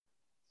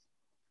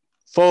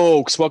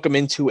Folks, welcome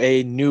into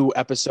a new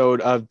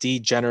episode of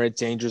Degenerate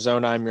Danger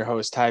Zone. I'm your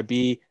host, Ty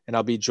B, and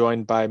I'll be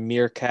joined by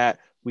Meerkat.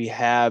 We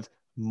have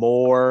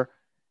more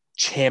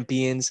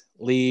Champions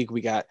League.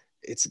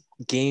 It's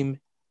game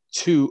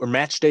two or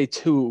match day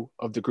two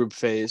of the group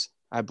phase,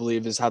 I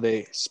believe is how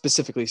they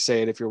specifically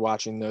say it if you're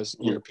watching those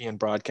European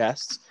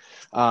broadcasts.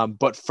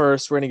 But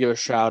first, we're going to give a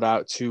shout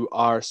out to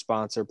our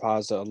sponsor,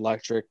 Pazda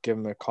Electric. Give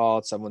them a call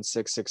at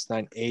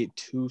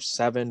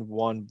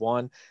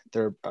 716-698-2711.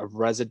 They're a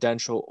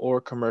residential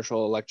or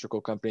commercial electrical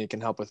company. It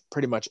can help with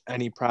pretty much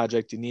any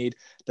project you need.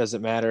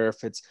 Doesn't matter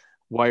if it's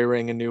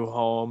wiring a new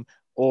home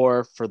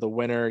or for the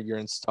winter, you're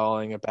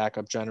installing a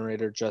backup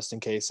generator just in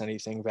case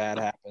anything bad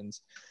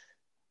happens.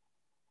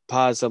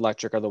 Paz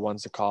Electric are the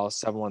ones to call,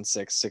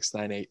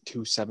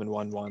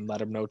 716-698-2711. Let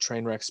them know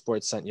Trainwreck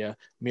Sports sent you.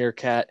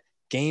 Meerkat,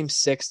 Game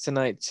 6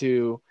 tonight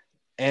too,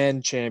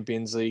 and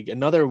Champions League.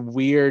 Another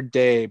weird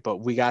day, but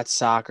we got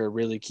soccer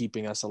really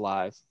keeping us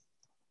alive.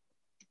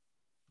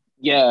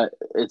 Yeah,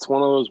 it's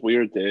one of those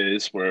weird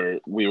days where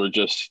we were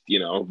just,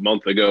 a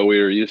month ago, we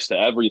were used to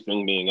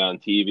everything being on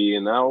TV,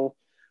 and now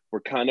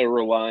we're kind of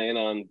relying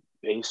on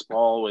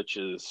baseball, which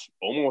is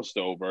almost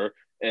over.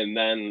 And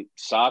then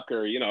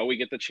soccer, we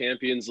get the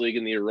Champions League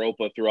and the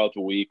Europa throughout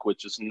the week,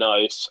 which is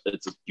nice.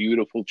 It's a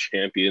beautiful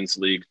Champions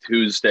League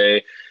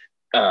Tuesday,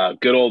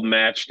 good old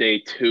match day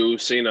two.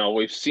 So,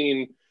 we've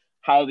seen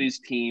how these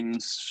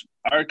teams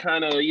are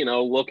kind of,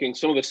 looking.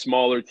 Some of the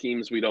smaller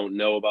teams we don't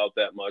know about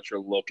that much are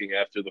looking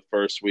after the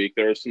first week.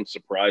 There are some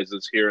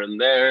surprises here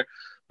and there.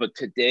 But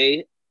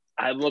today,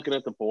 I'm looking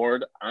at the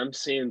board. I'm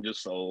seeing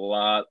just a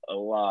lot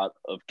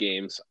of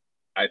games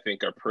I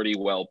think are pretty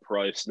well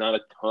priced. Not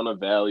a ton of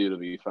value to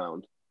be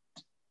found.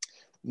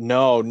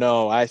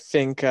 No. I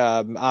think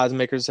odds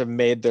makers have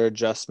made their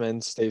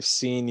adjustments. They've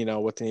seen,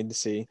 what they need to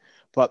see.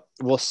 But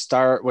we'll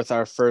start with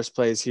our first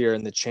plays here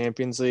in the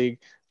Champions League.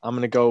 I'm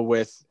going to go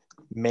with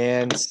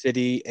Man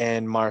City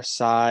and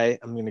Marseille.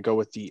 I'm going to go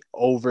with the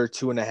over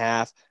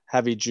 2.5.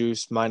 Heavy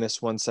juice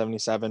minus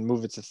 177.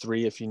 Move it to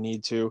 3 if you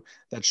need to.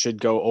 That should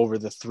go over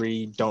the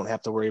 3. Don't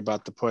have to worry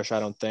about the push, I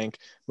don't think.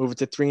 Move it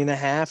to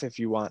 3.5 if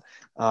you want.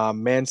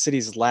 Man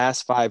City's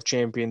last 5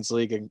 Champions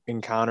League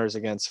encounters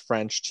against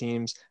French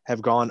teams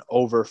have gone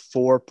over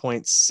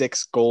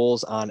 4.6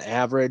 goals on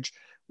average,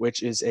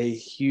 which is a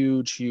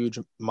huge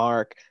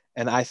mark.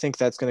 And I think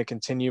that's going to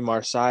continue.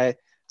 Marseille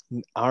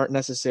aren't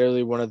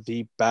necessarily one of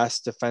the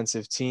best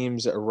defensive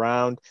teams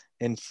around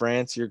in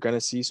France. You're going to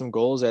see some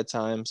goals at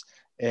times.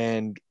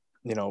 And,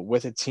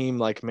 with a team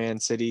like Man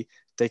City,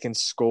 they can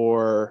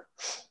score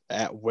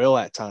at will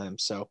at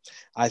times. So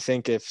I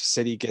think if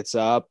City gets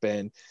up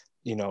and,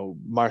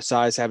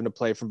 Marseille's having to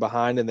play from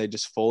behind and they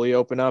just fully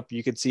open up,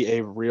 you could see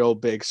a real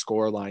big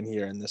score line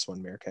here in this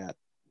one, Meerkat.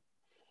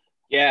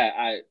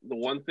 Yeah, the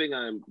one thing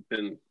I've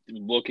been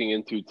looking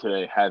into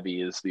today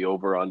heavy is the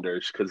over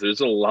unders because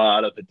there's a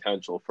lot of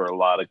potential for a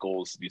lot of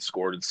goals to be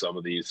scored in some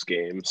of these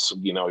games.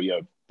 You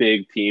have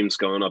big teams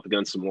going up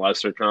against some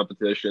lesser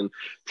competition,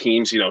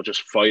 teams,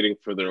 just fighting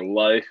for their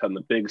life on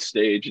the big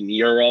stage in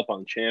Europe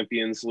on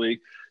Champions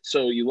League.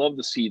 So you love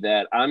to see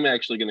that. I'm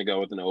actually going to go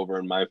with an over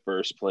in my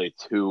first play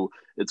too.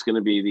 It's going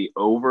to be the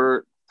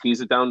over,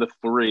 tease it down to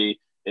 3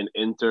 in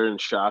Inter and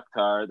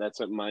Shakhtar. That's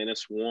at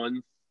minus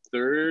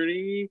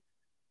 130.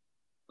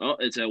 Oh,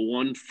 it's at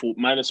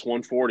minus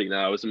 140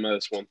 now. It was a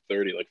minus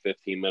 130 like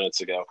 15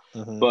 minutes ago.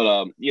 Mm-hmm.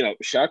 But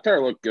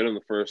Shakhtar looked good in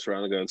the first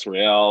round against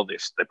Real. They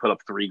put up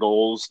 3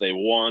 goals. They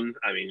won.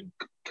 I mean,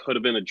 could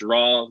have been a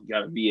draw.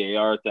 Got a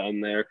VAR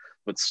down there,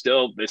 but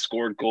still they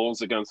scored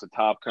goals against the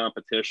top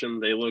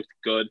competition. They looked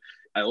good.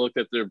 I looked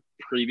at their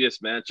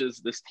previous matches.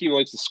 This team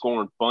likes to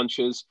score in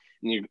bunches,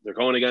 and they're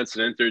going against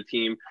an Inter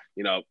team.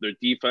 Their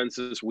defense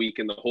is weak,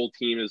 and the whole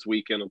team is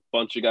weak, and a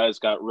bunch of guys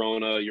got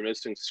Rona. You're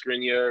missing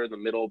Skriniar in the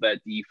middle of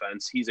that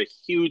defense. He's a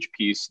huge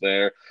piece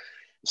there.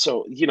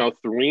 So,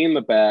 3 in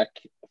the back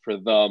for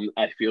them,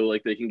 I feel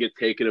like they can get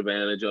taken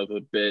advantage of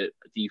a bit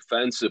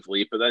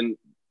defensively, but then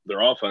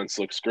their offense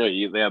looks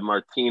great. They have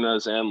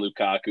Martinez and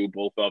Lukaku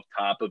both up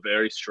top, a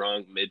very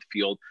strong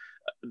midfield.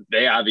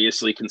 They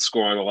obviously can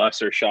score on a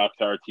lesser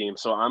Shakhtar team.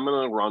 So I'm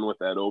going to run with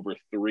that over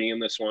 3 in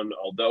this one,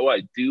 although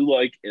I do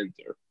like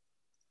Inter.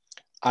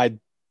 I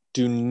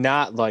do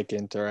not like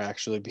Inter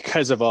actually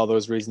because of all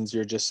those reasons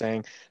you're just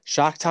saying.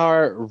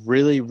 Shakhtar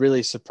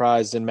really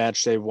surprised in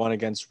match day 1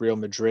 against Real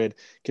Madrid,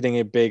 getting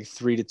a big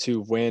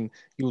 3-2 win.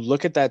 You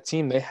look at that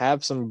team; they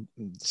have some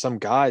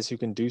guys who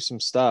can do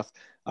some stuff.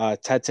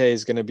 Tete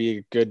is going to be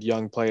a good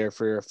young player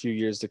for a few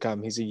years to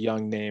come. He's a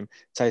young name.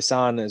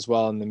 Tyson as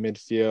well in the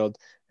midfield,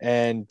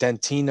 and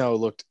Dentino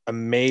looked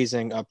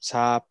amazing up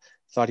top.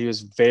 Thought he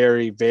was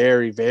very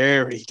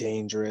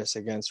dangerous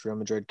against Real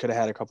Madrid. Could have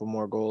had a couple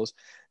more goals.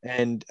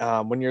 And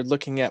when you're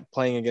looking at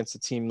playing against a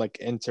team like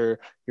Inter,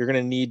 you're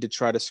going to need to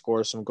try to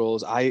score some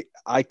goals. I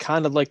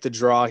kind of like the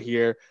draw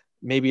here,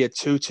 maybe a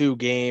 2-2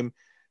 game.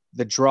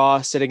 The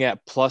draw sitting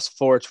at plus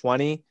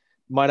 420,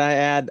 might I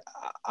add.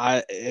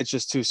 It's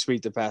just too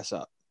sweet to pass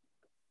up.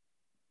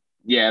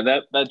 Yeah,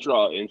 that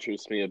draw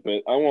interests me a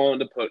bit. I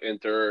wanted to put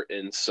Inter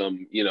in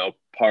some,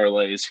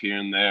 parlays here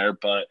and there,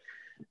 but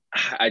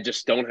I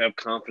just don't have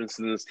confidence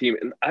in this team.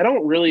 And I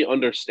don't really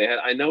understand.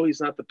 I know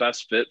he's not the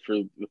best fit for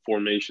the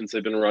formations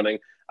they've been running.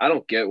 I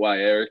don't get why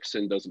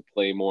Erickson doesn't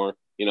play more,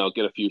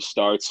 get a few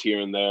starts here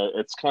and there.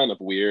 It's kind of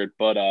weird.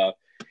 But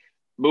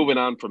moving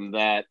on from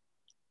that,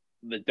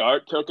 the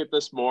Dart took it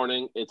this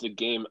morning. It's a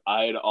game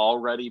I had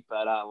already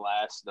bet on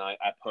last night.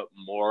 I put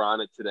more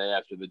on it today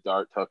after the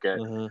Dart took it.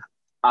 Mm-hmm.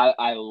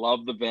 I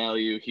love the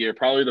value here.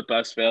 Probably the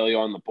best value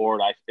on the board,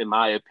 in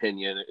my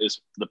opinion,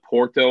 is the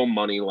Porto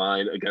money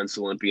line against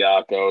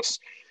Olympiacos.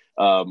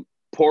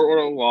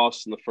 Porto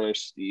lost in the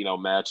first,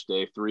 match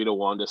day,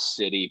 3-1 to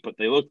City, but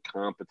they looked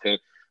competent.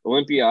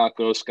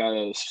 Olympiacos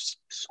got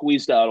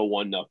squeezed out a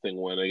 1-0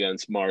 win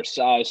against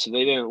Marseille, so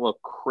they didn't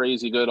look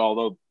crazy good,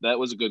 although that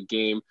was a good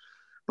game.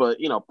 But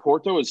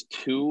Porto is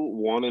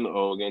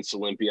 2-1-0 against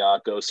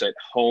Olympiacos at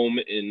home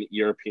in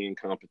European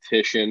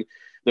competition.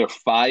 They're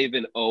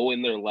 5-0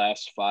 in their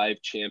last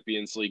 5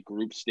 Champions League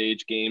group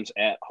stage games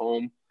at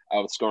home,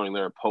 outscoring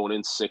their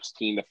opponents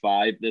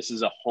 16-5. This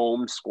is a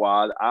home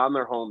squad on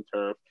their home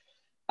turf.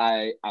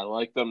 I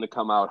like them to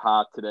come out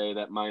hot today.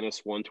 That minus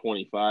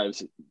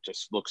 125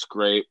 just looks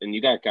great. And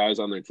you got guys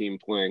on their team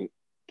playing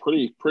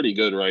pretty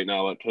good right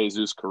now, like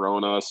Jesus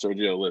Corona,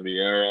 Sergio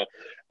Oliveira.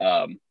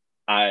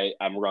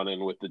 I'm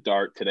running with the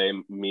Dart today.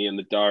 Me and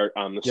the Dart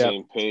on the Yep.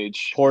 same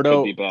page. Could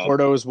be bad.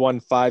 Porto has won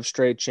 5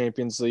 straight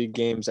Champions League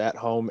games at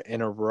home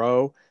in a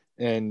row,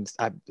 and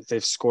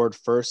they've scored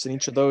first in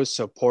each of those.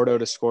 So Porto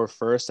to score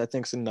first, I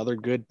think, is another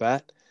good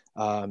bet.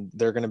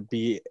 They're going to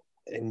be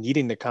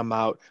needing to come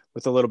out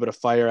with a little bit of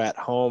fire at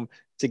home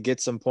to get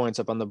some points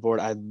up on the board.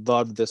 I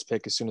loved this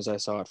pick as soon as I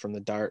saw it from the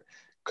Dart.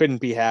 Couldn't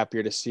be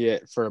happier to see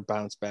it for a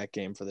bounce back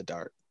game for the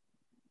Dart.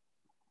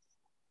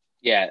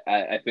 Yeah,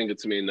 I think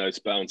it's going to be a nice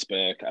bounce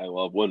back. I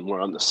love when we're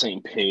on the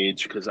same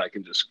page because I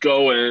can just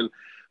go in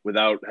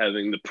without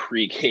having the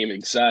pregame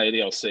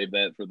anxiety. I'll save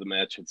that for the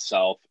match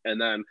itself.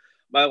 And then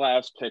my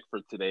last pick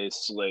for today's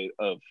slate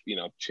of,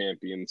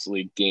 Champions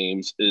League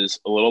games is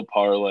a little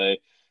parlay.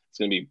 It's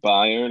going to be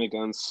Bayern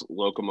against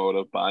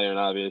Lokomotiv. Bayern,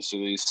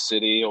 obviously,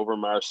 City over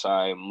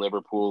Marseille, and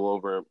Liverpool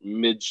over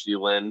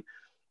Midtjylland.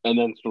 And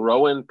then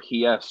throw in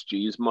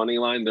PSG's money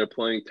line. They're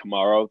playing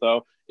tomorrow,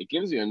 though. It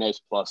gives you a nice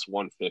plus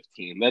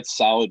 115. That's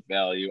solid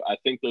value. I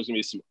think there's going to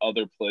be some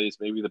other plays,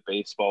 maybe the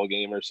baseball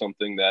game or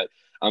something that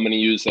I'm going to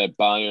use that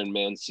Bayern,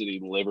 Man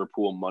City,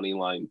 Liverpool money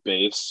line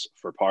base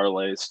for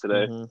parlays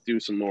today. Mm-hmm. Do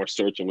some more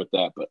searching with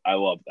that, but I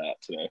love that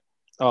today.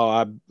 Oh,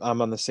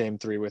 I'm on the same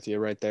 3 with you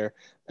right there.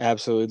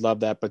 Absolutely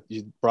love that. But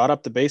you brought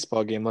up the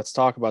baseball game. Let's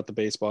talk about the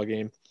baseball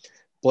game.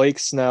 Blake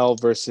Snell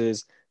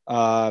versus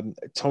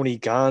Tony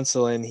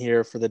Gonsolin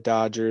here for the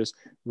Dodgers.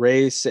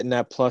 Rays sitting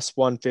at plus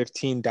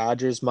 115,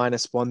 Dodgers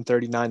minus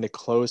 139 to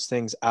close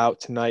things out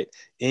tonight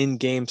in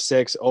game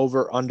 6,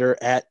 over under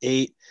at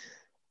 8.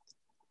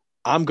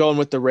 I'm going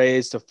with the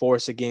Rays to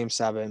force a game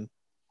 7.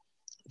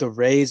 The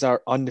Rays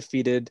are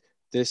undefeated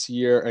this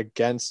year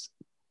against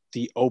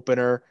the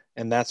opener,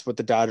 and that's what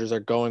the Dodgers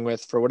are going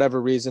with. For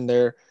whatever reason,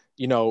 they're,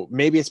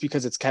 maybe it's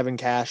because it's Kevin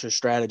Cash's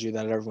strategy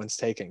that everyone's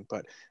taking,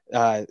 but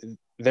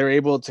they're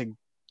able to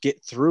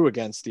get through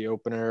against the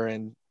opener.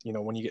 And,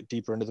 when you get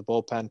deeper into the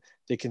bullpen,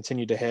 they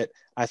continue to hit.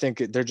 I think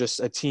they're just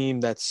a team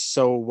that's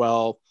so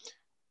well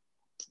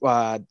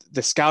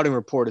the scouting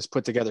report is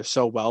put together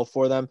so well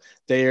for them.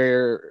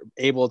 They're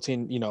able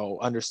to,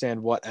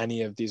 understand what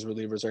any of these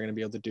relievers are going to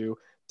be able to do.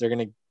 They're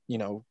going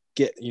to,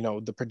 get,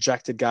 the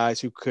projected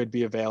guys who could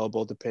be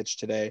available to pitch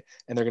today,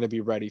 and they're going to be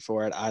ready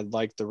for it. I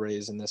like the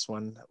Rays in this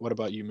one. What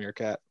about you,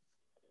 Meerkat?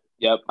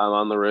 Yep, I'm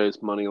on the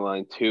Rays money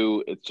line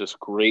too. It's just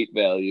great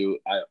value.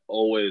 I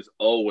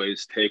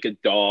always take a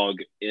dog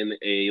in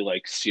a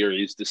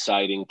series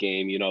deciding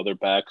game. Their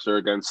backs are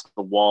against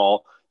the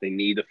wall. They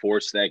need to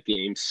force that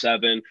game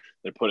 7.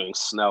 They're putting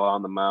Snell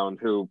on the mound,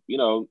 who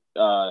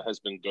has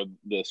been good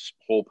this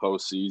whole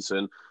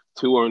postseason.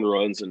 2 earned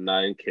runs and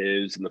 9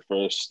 Ks in the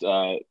first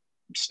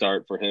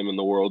start for him in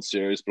the World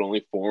Series, but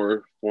only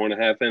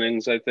 4.5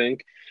 innings, I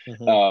think.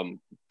 Mm-hmm.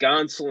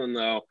 Gonsolin,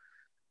 though,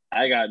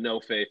 I got no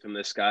faith in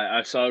this guy.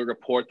 I saw a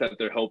report that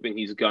they're hoping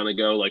he's gonna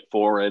go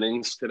 4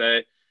 innings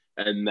today,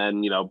 and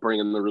then bring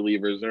in the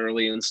relievers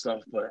early and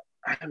stuff. But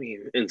I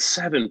mean, in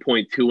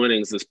 7.2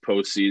 innings this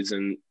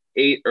postseason,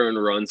 8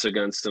 earned runs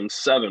against him,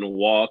 7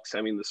 walks.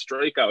 I mean, the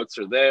strikeouts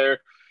are there.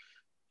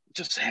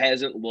 Just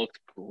hasn't looked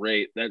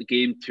great. That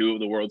game 2 of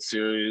the World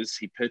Series,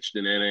 he pitched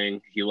an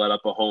inning, he let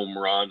up a home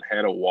run,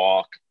 had a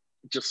walk.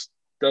 Just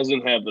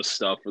doesn't have the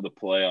stuff for the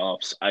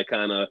playoffs. I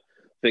kind of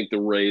think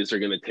the Rays are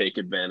going to take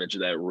advantage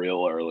of that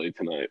real early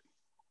tonight.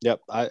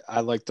 Yep,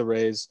 I like the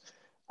Rays.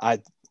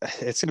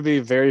 It's going to be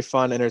very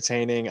fun,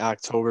 entertaining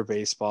October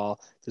baseball.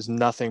 There's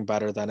nothing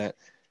better than it.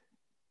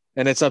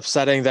 And it's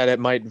upsetting that it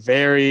might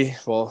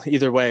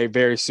either way,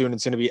 very soon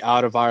it's going to be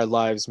out of our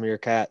lives,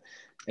 Meerkat.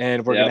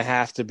 And we're going to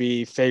have to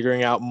be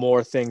figuring out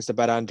more things to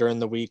bet on during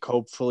the week.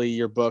 Hopefully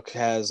your book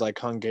has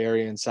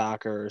Hungarian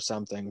soccer or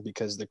something,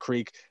 because the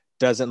Creek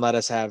doesn't let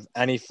us have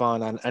any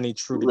fun on any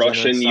true degenerate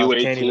Russian stuff.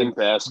 Can't even U18 no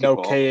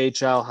basketball.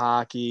 KHL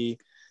hockey,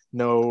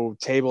 no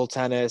table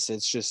tennis.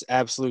 It's just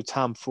absolute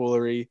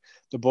tomfoolery.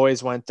 The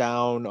boys went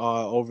down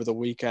over the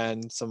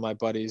weekend. Some of my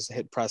buddies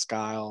hit Presque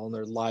Isle and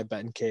they're live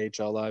betting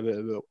KHL, live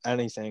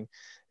anything,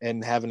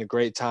 and having a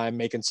great time,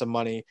 making some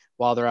money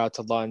while they're out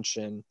to lunch.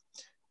 And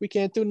we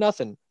can't do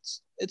nothing.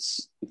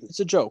 It's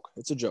a joke.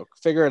 It's a joke.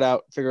 Figure it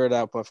out. Figure it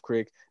out, Buff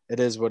Creek. It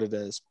is what it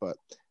is. But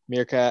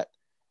Meerkat,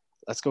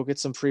 let's go get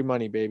some free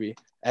money, baby.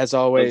 As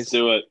always, Let's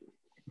do it.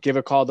 give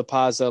a call to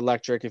Pazza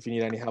Electric if you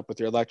need any help with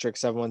your electric,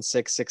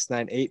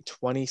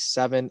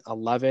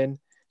 716-698-2711.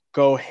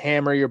 Go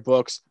hammer your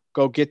books.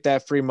 Go get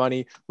that free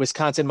money.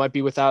 Wisconsin might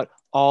be without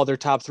all their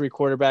top 3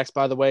 quarterbacks,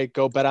 by the way.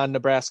 Go bet on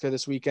Nebraska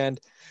this weekend.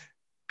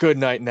 Good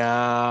night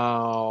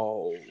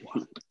now.